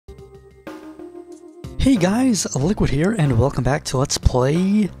Hey guys, Liquid here, and welcome back to Let's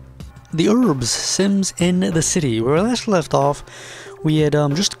Play the Urbz Sims in the City. Where we last left off, we had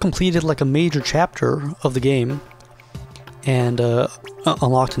just completed like a major chapter of the game, and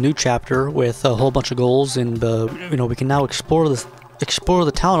unlocked a new chapter with a whole bunch of goals, and we can now explore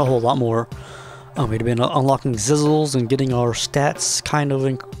the town a whole lot more. We've been unlocking zizzles and getting our stats kind of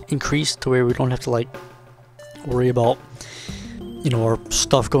increased to where we don't have to like worry about our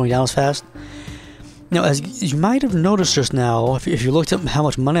stuff going down as fast. Now, as you might have noticed just now, if you looked at how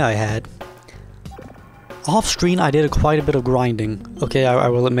much money I had, off screen I did quite a bit of grinding. Okay, I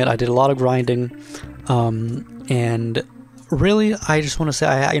will admit I did a lot of grinding, and really I just want to say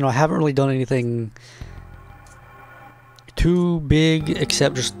I haven't really done anything too big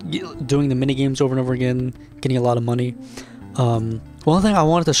except just doing the mini games over and over again, getting a lot of money. One thing I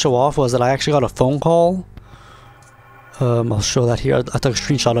wanted to show off was that I actually got a phone call. I'll show that here. I took a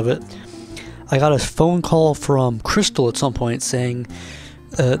screenshot of it. I got a phone call from Crystal at some point saying,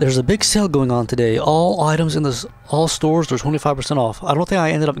 there's a big sale going on today. All items in all stores are 25% off. I don't think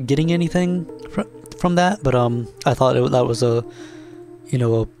I ended up getting anything from that, but I thought that was a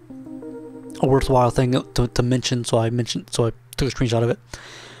worthwhile thing to mention, so I took a screenshot of it.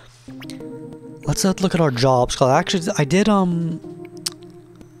 Let's look at our jobs. Cause actually, I did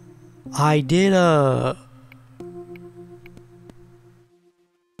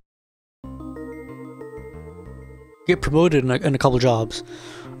get promoted in a couple jobs.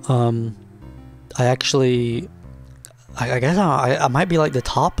 I guess I might be like the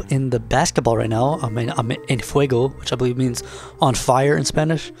top in the basketball right now. I'm in fuego, which I believe means on fire in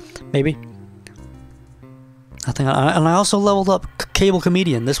Spanish, maybe. And I also leveled up cable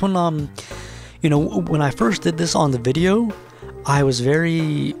comedian. This one, when I first did this on the video, I wasn't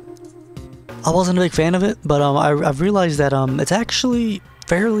a big fan of it, but I've realized that it's actually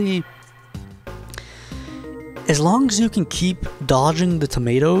fairly. As long as you can keep dodging the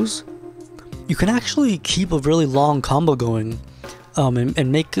tomatoes, you can actually keep a really long combo going,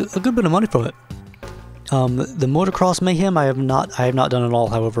 and make a good bit of money from it. The motocross mayhem I have not done at all.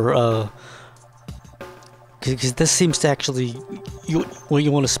 However, because this seems to actually you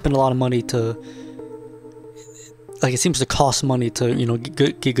want to spend a lot of money to, like, it seems to cost money to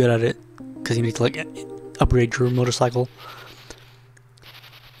get good at it, because you need to like upgrade your motorcycle.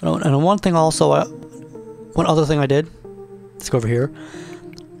 And one thing also. One other thing I did, let's go over here.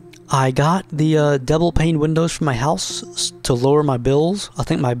 I got the double pane windows for my house to lower my bills. I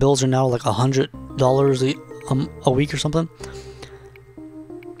think my bills are now like $100 a week or something.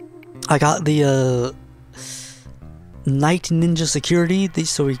 I got the Night Ninja security,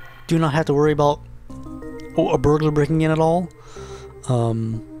 so we do not have to worry about a burglar breaking in at all.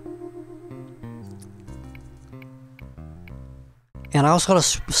 And I also got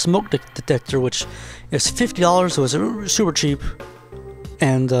a smoke detector, which is $50, so it's super cheap.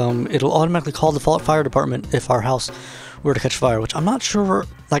 And it'll automatically call the fire department if our house were to catch fire, which I'm not sure.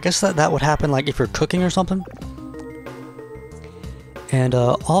 I guess that would happen like if you're cooking or something. And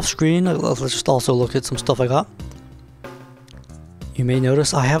off screen, let's just also look at some stuff I got. You may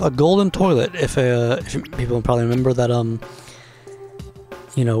notice I have a golden toilet. If people probably remember that, in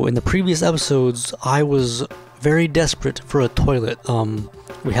the previous episodes, I was very desperate for a toilet.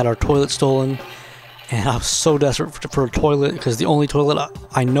 We had our toilet stolen, and I was so desperate for a toilet because the only toilet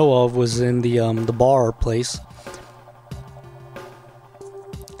I know of was in the bar place.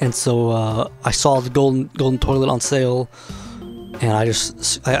 And so I saw the golden toilet on sale, and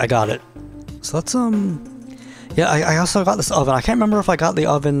I got it. So that's yeah. I also got this oven. I can't remember if I got the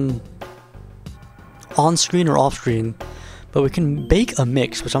oven on screen or off screen. But we can bake a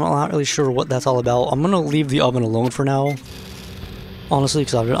mix, which I'm not really sure what that's all about. I'm going to leave the oven alone for now, honestly,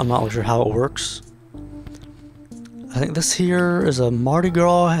 because I'm not really sure how it works. I think this here is a Mardi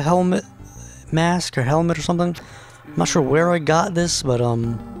Gras helmet, mask or helmet or something. I'm not sure where I got this, but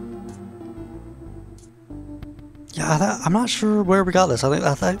yeah, I'm not sure where we got this.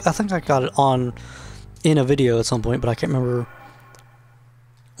 I think I got it in a video at some point, but I can't remember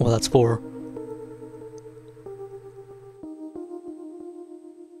what that's for.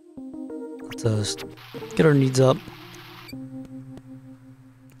 Let's get our needs up.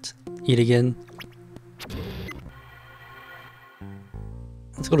 Let's eat again.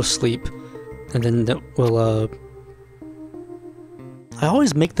 Let's go to sleep, and then we'll. I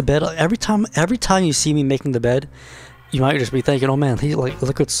always make the bed every time you see me making the bed. You might just be thinking, "Oh man, he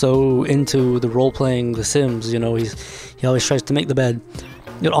Liquid's so into the role playing The Sims." He always tries to make the bed.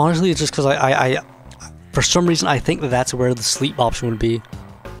 Honestly, it's just because I for some reason I think that's where the sleep option would be.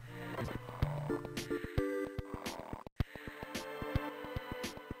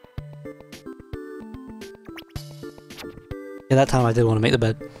 Yeah, that time I did want to make the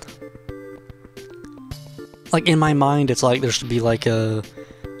bed. Like, in my mind, it's like there should be like a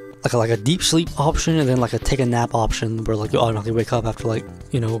deep sleep option and then like a take a nap option where like you automatically wake up after like,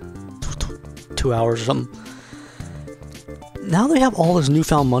 you know, 2 hours or something. Now they have all this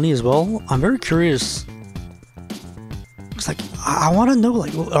newfound money as well. I'm very curious. It's like, I want to know,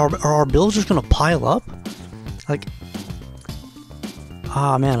 like, are our bills just gonna pile up? Like,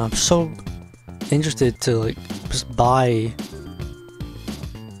 ah man, I'm so interested to like just buy.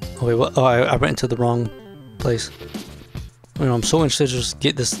 Oh wait, what? Oh, I went into the wrong place. You know, I'm so interested to just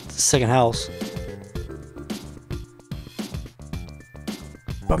get this second house,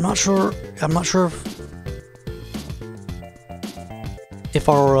 but I'm not sure. I'm not sure if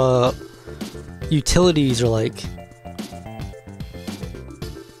our utilities are like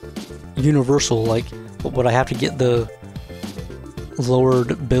universal. Like, would I have to get the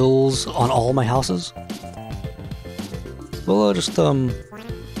lowered bills on all my houses? Well, I'll just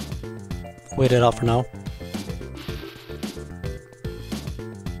wait it out for now.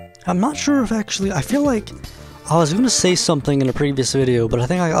 I'm not sure if actually, I feel like I was gonna say something in a previous video, but I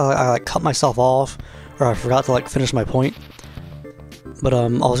think I like cut myself off, or I forgot to like finish my point. But I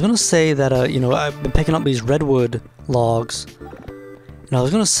was gonna say that you know, I've been picking up these redwood logs, and I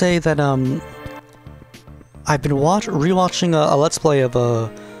was gonna say that I've been rewatching a let's play of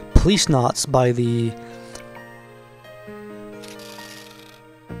Police Knots by the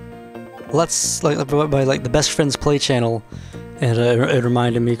the Best Friends Play channel, and it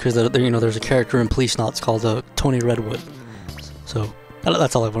reminded me because you know, there's a character in Police Knots called Tony Redwood. So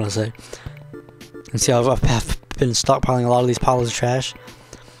that's all I want to say. And see, I've been stockpiling a lot of these piles of trash.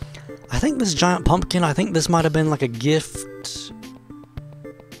 I think this giant pumpkin, I think this might have been like a gift.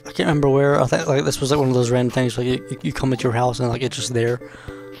 I can't remember where. I think like this was like one of those random things, like you come at your house and like it's just there.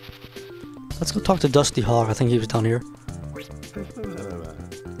 Let's go talk to Dusty Hogg. I think he was down here.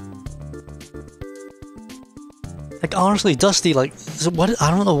 Like, honestly, Dusty, like, what,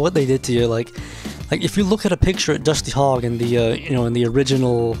 I don't know what they did to you. Like if you look at a picture at Dusty Hogg in the you know, in the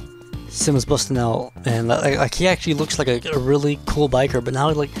original Sims Bustin' Out, and like he actually looks like a really cool biker, but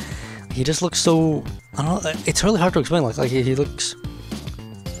now like he just looks so, I don't know, it's really hard to explain. Like he looks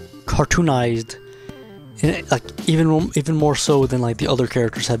cartoonized, and like even more so than like the other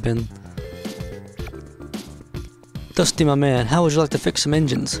characters have been. Dusty, my man, how would you like to fix some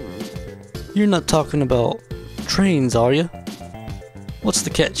engines? You're not talking about trains, are you? What's the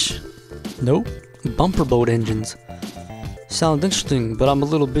catch? Nope, bumper boat engines. Sound interesting, but I'm a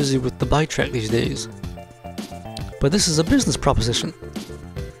little busy with the bike track these days. But this is a business proposition.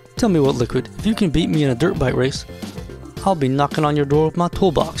 Tell me what, Liquid, if you can beat me in a dirt bike race, I'll be knocking on your door with my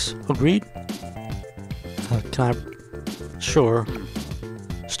toolbox. Agreed? Can I? Sure.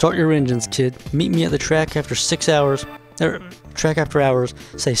 Start your engines, kid. Meet me at the track after 6 hours. Track after hours.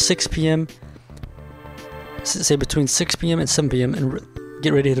 Say 6 p.m. Say between 6 p.m. and 7 p.m. and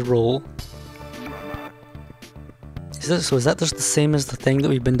get ready to roll. So is that just the same as the thing that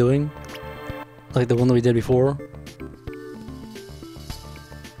we've been doing? Like the one that we did before?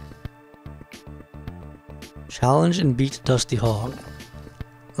 Challenge and beat Dusty Hogg.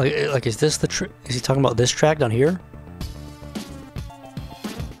 Like is this the is he talking about this track down here?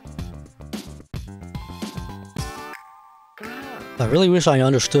 I really wish I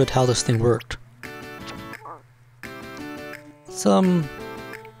understood how this thing worked. It's 90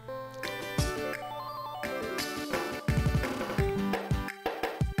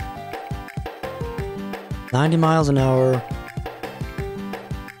 miles an hour.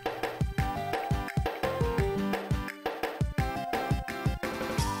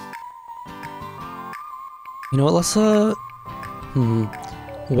 You know what, let's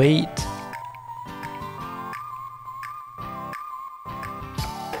wait.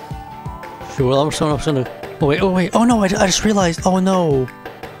 Sure, I'm just gonna oh wait, oh no, I just realized, oh no.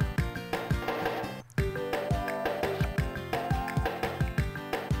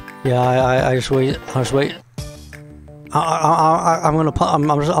 Yeah, I just wait. I'm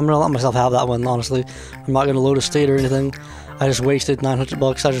gonna let myself have that one. Honestly, I'm not gonna load a state or anything. I just wasted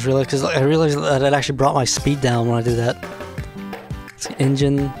 $900. I just realized because I realized that it actually brought my speed down when I did that. It's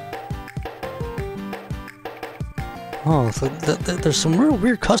engine. Oh, so there's some real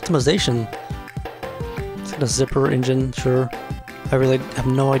weird customization. It's got a zipper engine, sure. I really have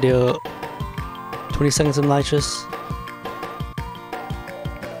no idea. 20 seconds of nitrous.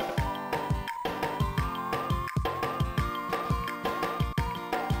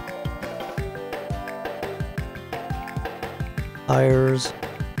 Tires.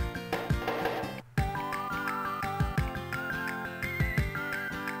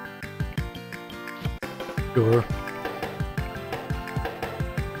 Sure.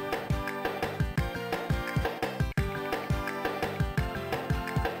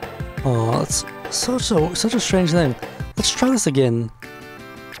 Oh, that's such a strange thing. Let's try this again.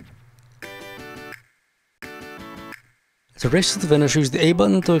 It's a race to the finish. Use the A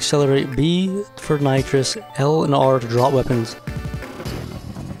button to accelerate, B for nitrous, L and R to drop weapons.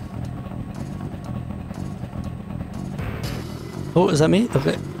 Oh, is that me?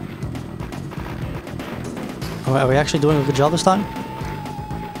 Okay. Are we actually doing a good job this time?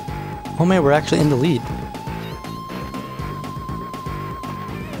 Oh man, we're actually in the lead.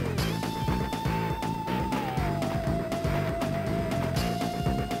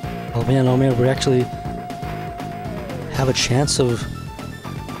 Oh man, we actually have a chance of...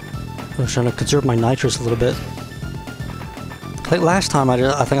 I was trying to conserve my nitrous a little bit. Like last time, I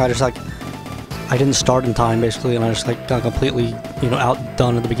think I just like... I didn't start in time, basically, and I just like got completely, you know,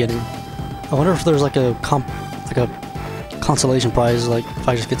 outdone at the beginning. I wonder if there's like a consolation prize, like if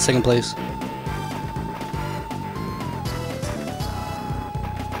I just get second place.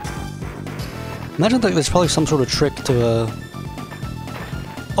 Imagine like there's probably some sort of trick to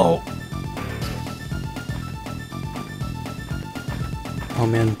Oh. Oh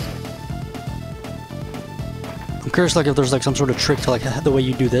man. I'm curious like if there's like some sort of trick to like the way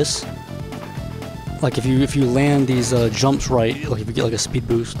you do this. Like if you land these jumps right, like if you get like a speed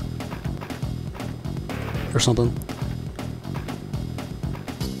boost or something.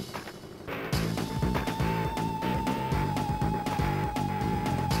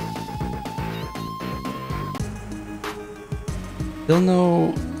 Still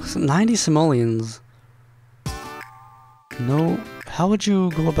no 90 simoleons. No, how would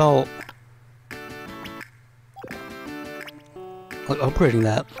you go about like upgrading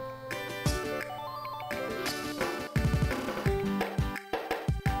that?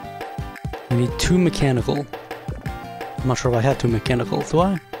 You need 2 mechanical. I'm not sure if I have 2 mechanical. Do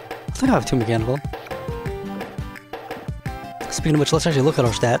I? I think I have 2 mechanical. Speaking of which, let's actually look at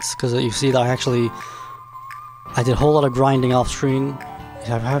our stats, because you see that I did a whole lot of grinding off screen.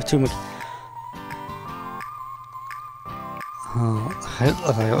 I have 2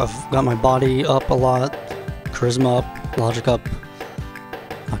 I've got my body up a lot, charisma up, logic up.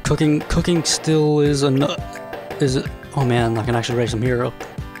 Cooking still is it? Oh man, I can actually raise some hero.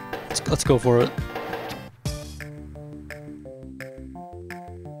 Let's go for it.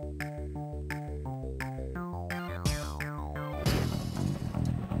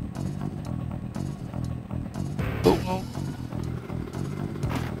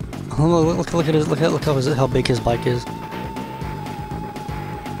 Oh, look at his, look how big his bike is.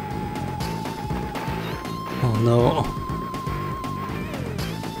 Oh no.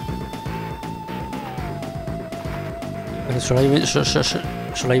 Okay,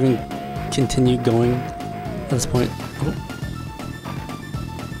 should I even continue going at this point? Oh.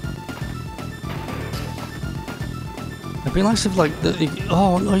 It'd be nice if like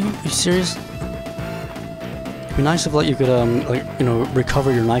oh no, are you serious? It'd be nice if like you could like, you know,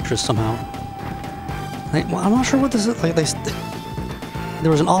 recover your nitrous somehow. Like, well, I'm not sure what this is. Like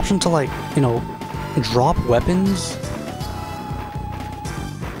there was an option to like, you know, drop weapons.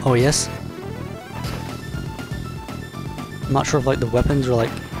 Oh yes. I'm not sure if like the weapons are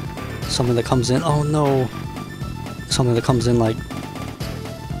like something that comes in. Oh no, something that comes in like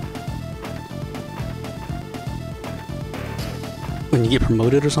when you get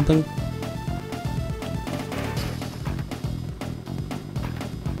promoted or something.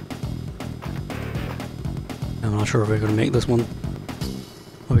 I'm not sure if we're gonna make this one.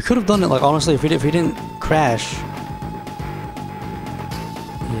 Well, we could have done it like honestly if we didn't crash.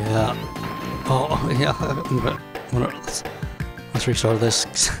 Yeah. Oh yeah. Let's restart this.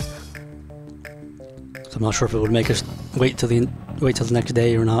 So I'm not sure if it would make us wait till the next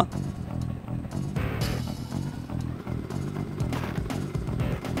day or not.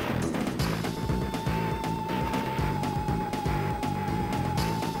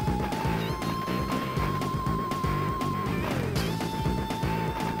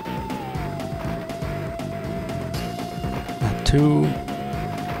 Map 2.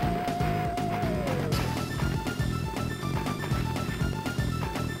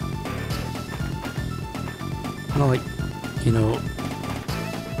 Kind of like, you know,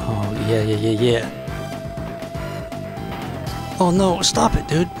 oh yeah. Oh no, stop it,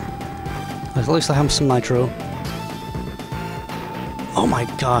 dude. At least I have some nitro. Oh my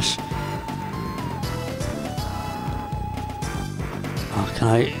gosh. Oh, can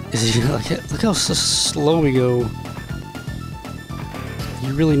I, look how slow we go.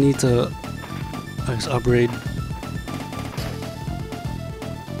 You really need to, I guess, upgrade.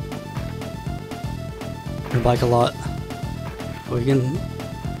 Your bike a lot. We can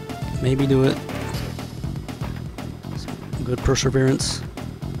maybe do it. Good perseverance.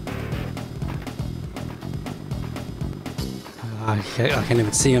 I can't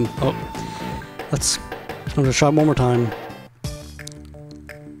even see him. Oh, I'm gonna try one more time.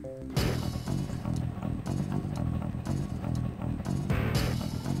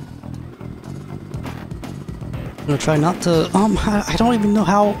 I'm gonna try not to. I don't even know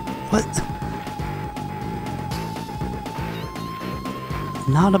how. What?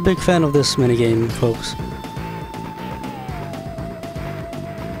 Not a big fan of this minigame, folks.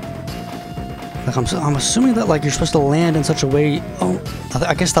 Like I'm assuming that like you're supposed to land in such a way. Oh,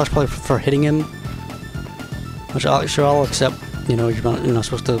 I guess that was probably for hitting him. Which I'll accept. You know, you're not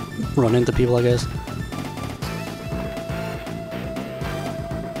supposed to run into people, I guess.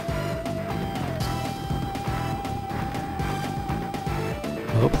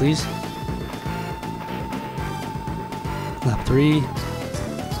 Oh, please. Lap 3.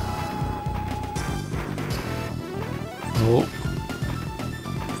 Oh.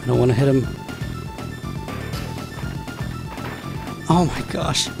 I don't want to hit him. Oh my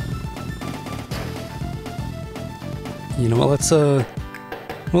gosh. You know what, let's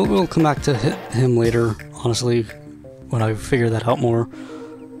we'll come back to hit him later, honestly, when I figure that out more.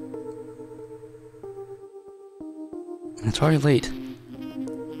 It's already late.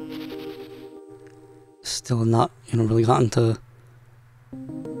 Still not, really gotten to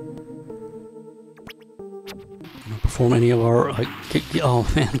perform any of our, like, oh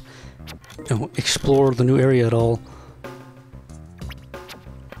man, explore the new area at all.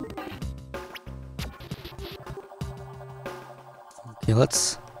 Okay,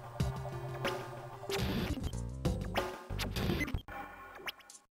 let's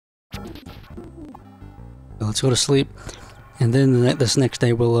go to sleep, and then this next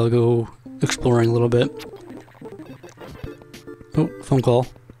day we'll go exploring a little bit. Oh, phone call.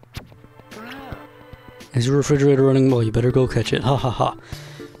 Is your refrigerator running? Well, you better go catch it. Ha ha ha.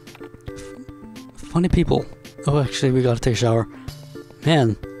 Funny people. Oh, actually, we gotta take a shower.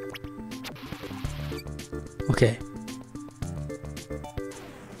 Man. Okay.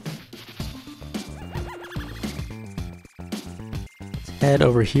 Let's head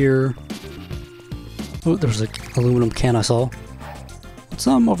over here. Oh, there's an aluminum can I saw. What's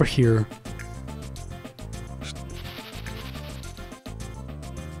over here?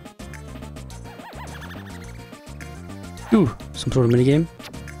 Ooh, some sort of minigame.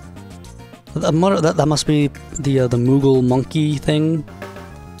 That must be the Moogle monkey thing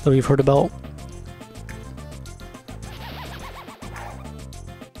that we've heard about.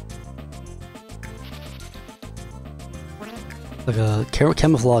 Like a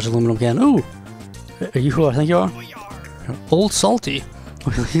camouflage aluminum can. Ooh! Are you who I think you are? Old Salty.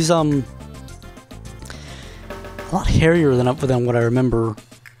 He's a lot hairier than what I remember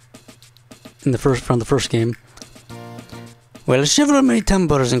in from the first game. Well, shiver me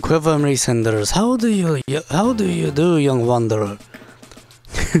timbers and quiver me cinders. How do you do, young wanderer?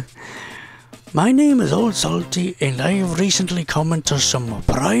 My name is Old Salty, and I have recently come into some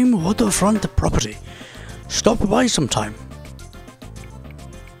prime waterfront property. Stop by sometime.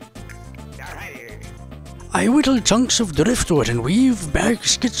 I whittle chunks of driftwood and weave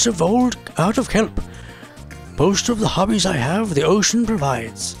baskets of old out of kelp. Most of the hobbies I have, the ocean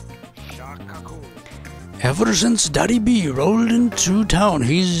provides. Ever since Daddy B rolled into town,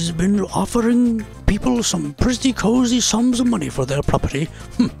 he's been offering people some pretty cozy sums of money for their property.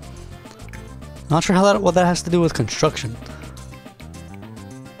 Not sure what that has to do with construction.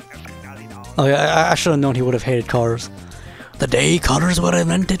 Oh yeah, I should have known he would have hated cars. The day cars were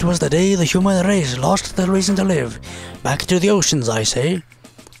invented was the day the human race lost their reason to live. Back to the oceans, I say.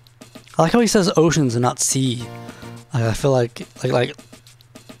 I like how he says oceans and not sea. I feel like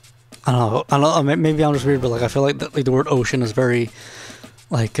I don't know, maybe I'm just weird, but like I feel like the word ocean is very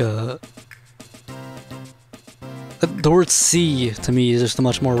like the word sea to me is just a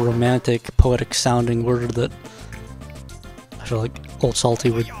much more romantic, poetic sounding word that I feel like Old Salty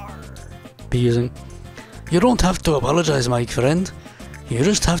would be using. You don't have to apologize, my friend. You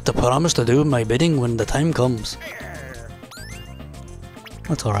just have to promise to do my bidding when the time comes.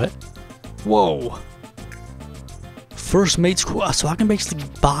 That's alright. Whoa! First mate's cool. So I can basically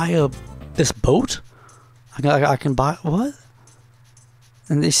buy this boat? I can buy... What?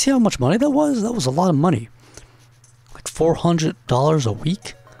 And you see how much money that was? That was a lot of money. Like $400 a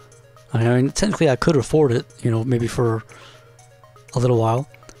week? I mean, technically I could afford it, maybe for a little while.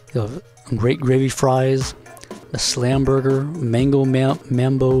 Great gravy fries, the slam burger, mango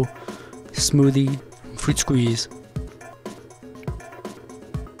mambo smoothie, fruit squeeze.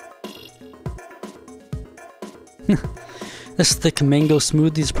 This thick mango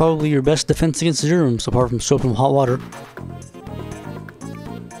smoothie is probably your best defense against germs, apart from soap and hot water.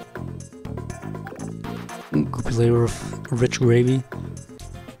 Goopy layer of rich gravy.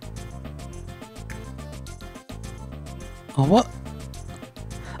 Oh, what?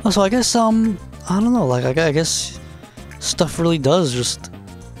 Oh, so I guess, I don't know, like, I guess stuff really does just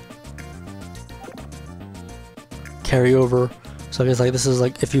carry over. So I guess, like, this is,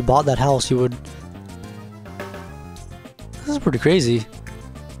 like, if you bought that house, you would... This is pretty crazy.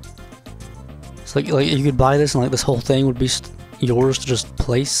 It's like you could buy this and, like, this whole thing would be yours to just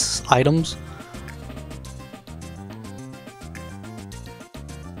place items.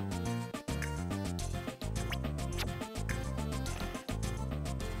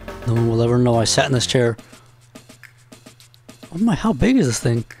 No one will ever know I sat in this chair. Oh my, how big is this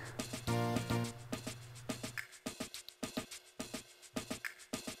thing?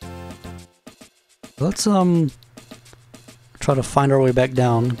 Let's try to find our way back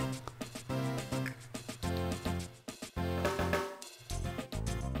down.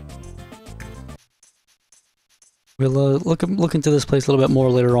 We'll look into this place a little bit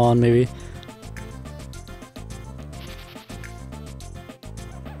more later on, maybe.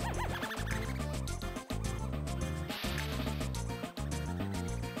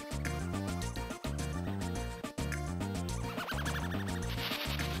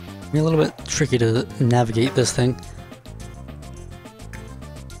 A little bit tricky to navigate this thing.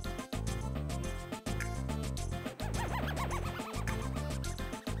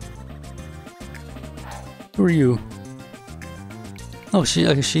 Who are you? Oh,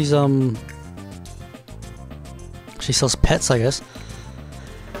 she's she sells pets, I guess.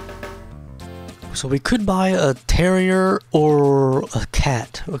 So we could buy a terrier or a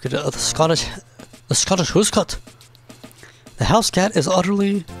cat. We could the Scottish Huskut. The house cat is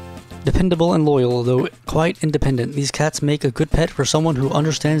utterly dependable and loyal, though quite independent. These cats make a good pet for someone who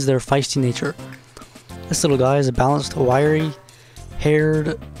understands their feisty nature. This little guy is a balanced,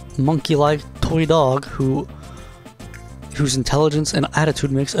 wiry-haired, monkey-like toy dog whose intelligence and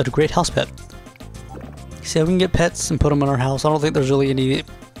attitude makes it a great house pet. See, we can get pets and put them in our house. I don't think there's really any,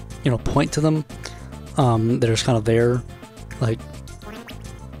 point to them. They're just kind of there, like,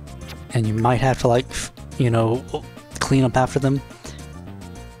 and you might have to, like, clean up after them.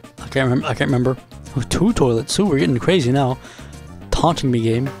 I can't remember. Oh, 2 toilets. Ooh, we're getting crazy now. Taunting me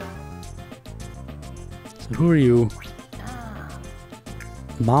game. So who are you?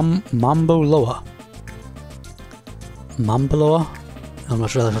 Mambo Loa. Mambaloa? I'm not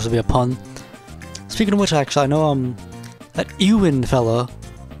sure that's supposed to be a pun. Speaking of which, actually, I know that Ewan fella.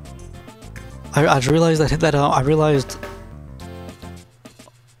 I realized I realized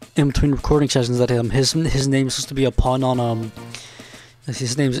in between recording sessions that his name is supposed to be a pun on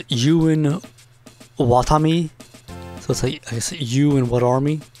his name's Ewan Watami, so it's like, I guess, you and what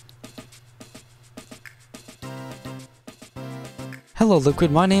army? Hello,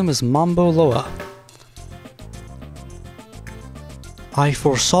 Liquid. My name is Mambo Loa. I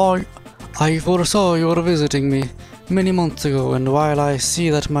foresaw you were visiting me many months ago, and while I see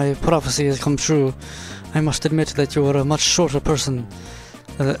that my prophecy has come true, I must admit that you are a much shorter person.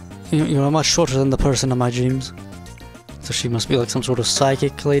 You are much shorter than the person in my dreams. So she must be like some sort of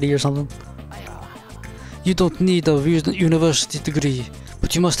psychic lady or something. You don't need a university degree,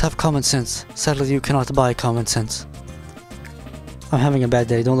 but you must have common sense. Sadly, you cannot buy common sense. I'm having a bad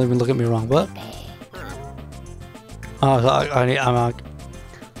day. Don't even look at me wrong. What? Oh, I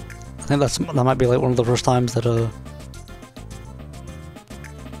think that might be like one of the first times that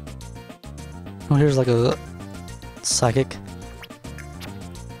Oh, here's like a psychic.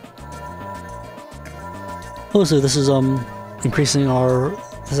 Oh, so this is increasing our.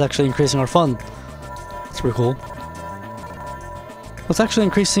 This is actually increasing our fun. That's pretty cool. It's actually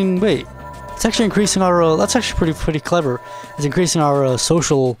increasing. Wait, it's actually increasing our. That's actually pretty clever. It's increasing our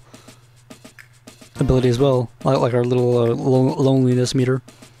social ability as well, like our little loneliness meter.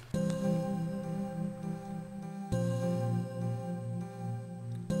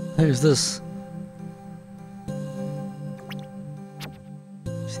 There's this.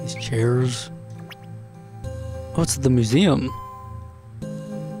 These chairs. Oh, it's the museum.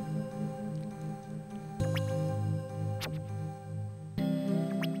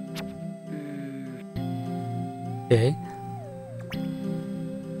 Okay.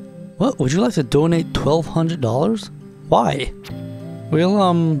 What? Would you like to donate $1,200? Why? We'll,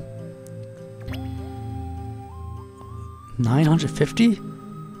 $950?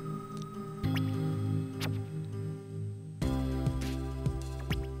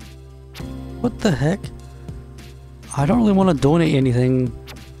 What the heck? I don't really want to donate anything.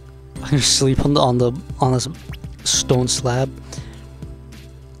 I can just sleep on this stone slab.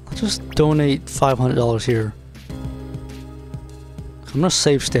 I'll just donate $500 here. I'm gonna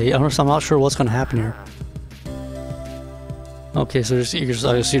save state. I'm not sure what's gonna happen here. Okay, so just,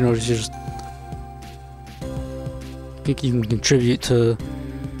 I guess, you know, you just think you can contribute to,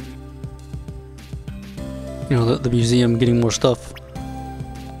 you know, the museum getting more stuff.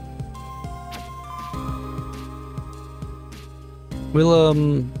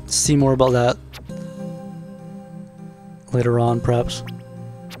 We'll see more about that later on, perhaps.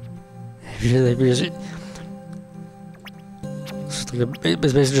 It's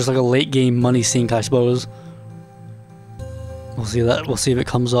basically just like a late game money sink, I suppose. We'll see that. We'll see if it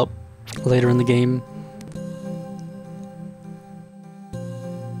comes up later in the game.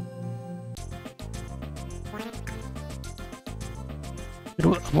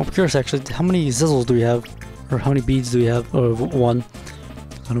 I'm curious, actually, how many zizzles do we have? Or how many beads do we have? Oh, one.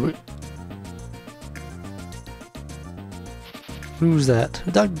 Who's that?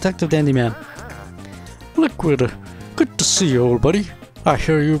 Detective Dandyman. Liquid. Good to see you, old buddy. I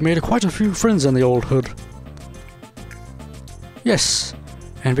hear you've made quite a few friends in the old hood. Yes,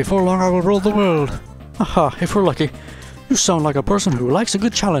 and before long I will rule the world. Aha, if we're lucky. You sound like a person who likes a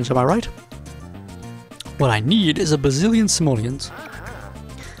good challenge, am I right? What I need is a bazillion simoleons.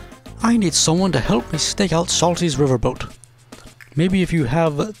 I need someone to help me stake out Salty's riverboat. Maybe if you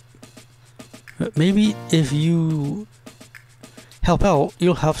help out,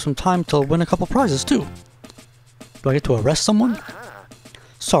 you'll have some time to win a couple prizes too. Do I get to arrest someone?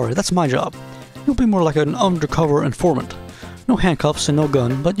 Sorry, that's my job. You'll be more like an undercover informant. No handcuffs and no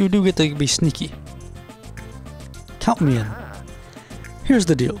gun, but you do get to be sneaky. Count me in. Here's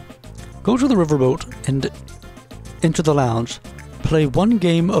the deal. Go to the riverboat and enter the lounge. Play one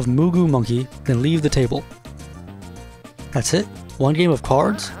game of Mugu Monkey, then leave the table. That's it? One game of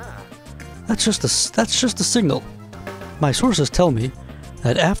cards? That's just a signal. My sources tell me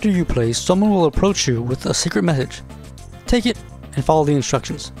that after you play, someone will approach you with a secret message. Take it and follow the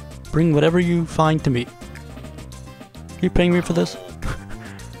instructions. Bring whatever you find to me. You paying me for this?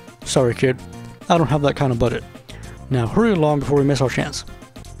 Sorry, kid. I don't have that kind of budget. Now hurry along before we miss our chance.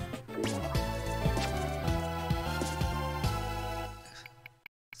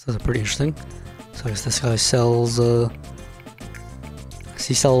 So that's pretty interesting. So I guess this guy sells,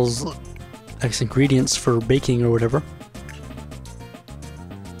 he sells, I guess, ingredients for baking or whatever.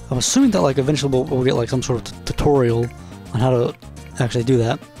 I'm assuming that, like, eventually we'll get, like, some sort of tutorial on how to actually do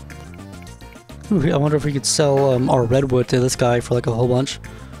that. Ooh, I wonder if we could sell our redwood to this guy for, like, a whole bunch.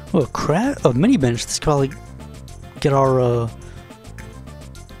 Oh, a mini bench. This could probably get our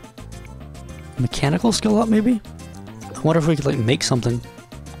mechanical skill up, maybe? I wonder if we could, like, make something.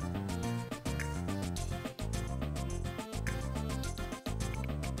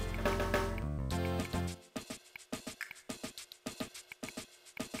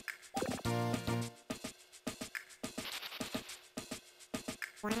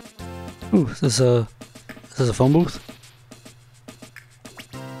 Ooh, is this a phone booth?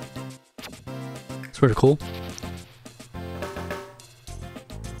 It's pretty cool.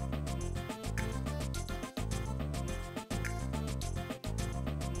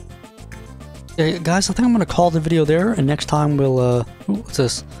 Yeah, guys, I think I'm gonna call the video there, and next time we'll ooh, what's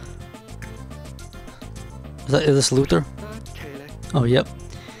this? Is this Luther? Oh, yep.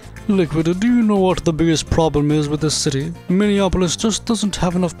 Liquid, do you know what the biggest problem is with this city? Minneapolis just doesn't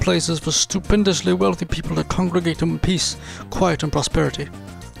have enough places for stupendously wealthy people to congregate in peace, quiet, and prosperity.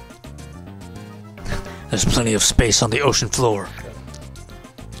 There's plenty of space on the ocean floor.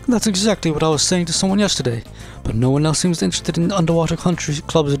 That's exactly what I was saying to someone yesterday, but no one else seems interested in underwater country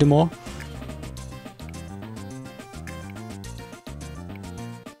clubs anymore.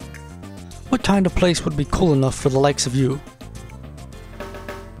 What kind of place would be cool enough for the likes of you?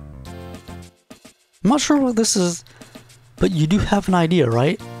 I'm not sure what this is, but you do have an idea,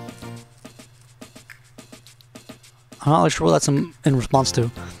 right? I'm not really sure what that's in response to.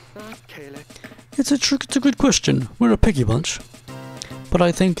 It's a good question. We're a picky bunch. But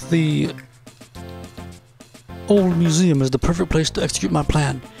I think the old museum is the perfect place to execute my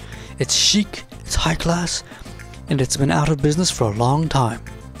plan. It's chic, it's high class, and it's been out of business for a long time.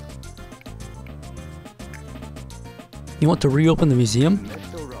 You want to reopen the museum?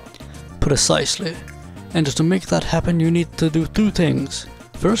 Precisely. And to make that happen, you need to do two things.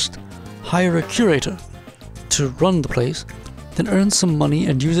 First, hire a curator to run the place, then earn some money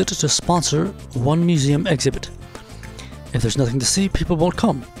and use it to sponsor one museum exhibit. If there's nothing to see, people won't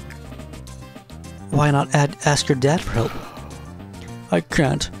come. Why not ask your dad for help? I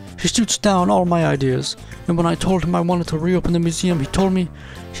can't. He shoots down all my ideas, and when I told him I wanted to reopen the museum, he told me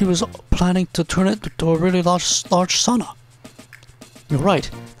he was planning to turn it into a really large sauna. You're right,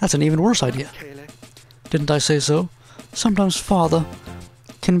 that's an even worse idea. Didn't I say so? Sometimes father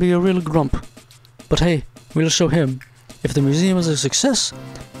can be a real grump. But hey, we'll show him. If the museum is a success,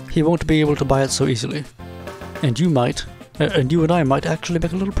 he won't be able to buy it so easily. And you and I might actually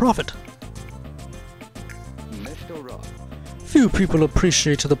make a little profit. Few people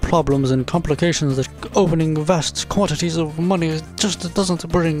appreciate the problems and complications that opening vast quantities of money just doesn't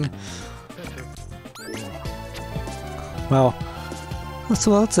bring. Wow.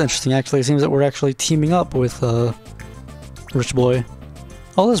 That's interesting, actually. It seems that we're actually teaming up with, Rich Boy.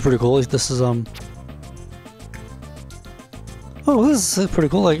 Oh, that's pretty cool. This is, Oh, this is pretty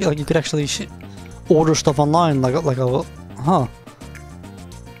cool. Like you could actually order stuff online, like a, huh.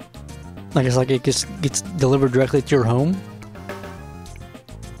 I guess, like, it gets delivered directly to your home.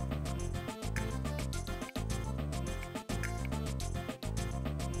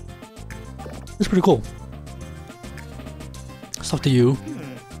 It's pretty cool. It's up to you.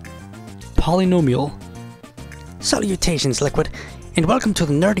 Polynomial. Salutations, Liquid, and welcome to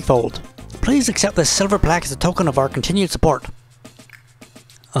the Nerdy Fold. Please accept this silver plaque as a token of our continued support.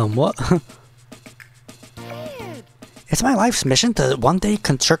 What? It's my life's mission to one day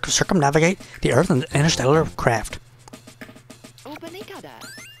circumnavigate the Earth in interstellar craft.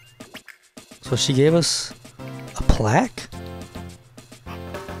 So she gave us a plaque?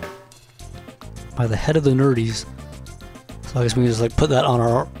 By the head of the nerdies. So I guess we can just like put that on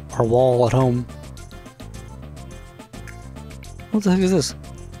our wall at home. What the heck is this?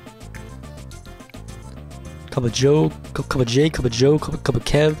 Cup of Joe, cup of J, cup of Joe, cup of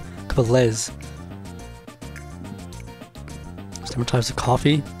Kev, cup of Les. Different types of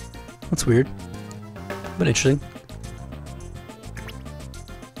coffee. That's weird, but interesting.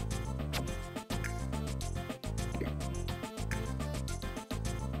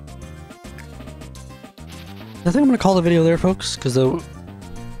 I think I'm gonna call the video there, folks, because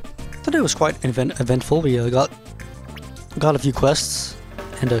today was quite eventful. We got a few quests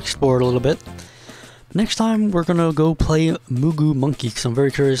and explored a little bit. Next time we're gonna go play Mugu Monkey, because I'm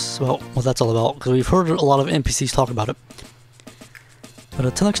very curious about what that's all about, because we've heard a lot of NPCs talk about it. But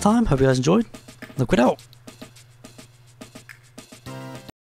until next time, hope you guys enjoyed. Liquid out.